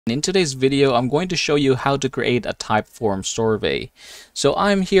In today's video, I'm going to show you how to create a Typeform survey. So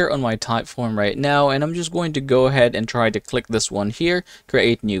I'm here on my Typeform right now, and I'm just going to go ahead and try to click this one here,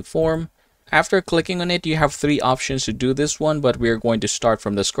 create new form. After clicking on it, you have three options to do this one, but we're going to start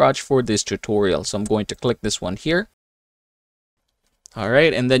from the scratch for this tutorial. So I'm going to click this one here.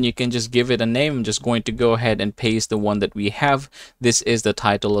 Alright, and then you can just give it a name. I'm just going to go ahead and paste the one that we have. This is the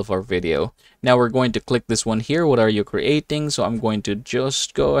title of our video. Now we're going to click this one here. What are you creating? So I'm going to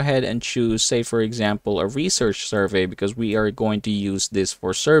just go ahead and choose, say for example, a research survey, because we are going to use this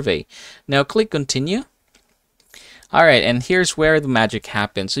for survey. Now click continue. Alright, and here's where the magic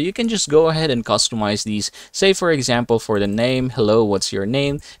happens. So you can just go ahead and customize these. Say for example, for the name, hello, what's your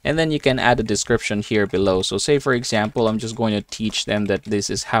name? And then you can add a description here below. So say for example, I'm just going to teach them that this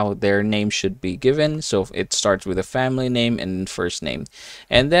is how their name should be given. So it starts with a family name and first name.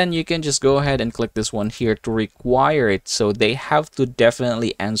 And then you can just go ahead and click this one here to require it. So they have to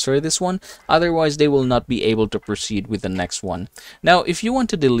definitely answer this one. Otherwise, they will not be able to proceed with the next one. Now, if you want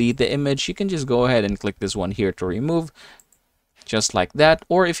to delete the image, you can just go ahead and click this one here to remove. Just like that.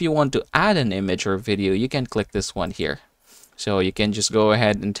 Or if you want to add an image or video, you can click this one here. So you can just go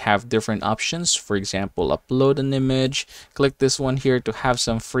ahead and have different options. For example, upload an image. Click this one here to have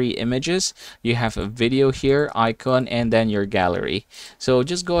some free images. You have a video here, icon, and then your gallery. So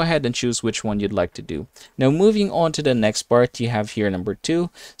just go ahead and choose which one you'd like to do. Now moving on to the next part, you have here number 2.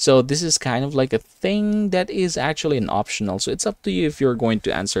 So this is kind of like a thing that is actually an optional. So it's up to you if you're going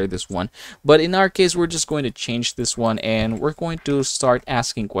to answer this one. But in our case, we're just going to change this one, and we're going to start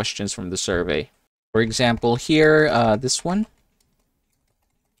asking questions from the survey. For example, here, this one.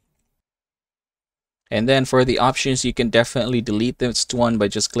 And then for the options, you can definitely delete this one by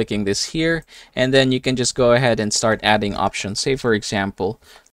just clicking this here. And then you can just go ahead and start adding options. Say, for example,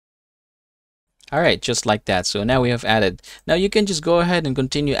 alright, just like that. So now we have added. Now you can just go ahead and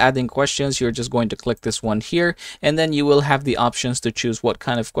continue adding questions. You're just going to click this one here, and then you will have the options to choose what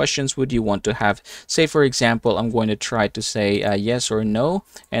kind of questions would you want to have. Say for example, I'm going to try to say yes or no,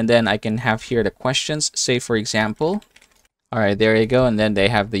 and then I can have here the questions. Say for example, alright, there you go, and then they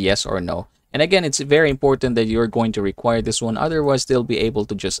have the yes or no. And again, it's very important that you're going to require this one, otherwise they'll be able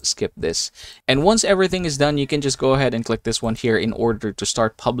to just skip this. And once everything is done, you can just go ahead and click this one here in order to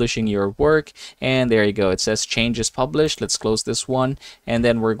start publishing your work. And there you go, it says changes published. Let's close this one, and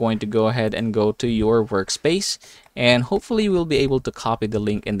then we're going to go ahead and go to your workspace, and hopefully we'll be able to copy the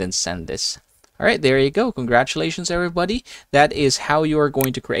link and then send this. Alright, there you go. Congratulations everybody. That is how you are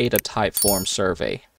going to create a Typeform survey.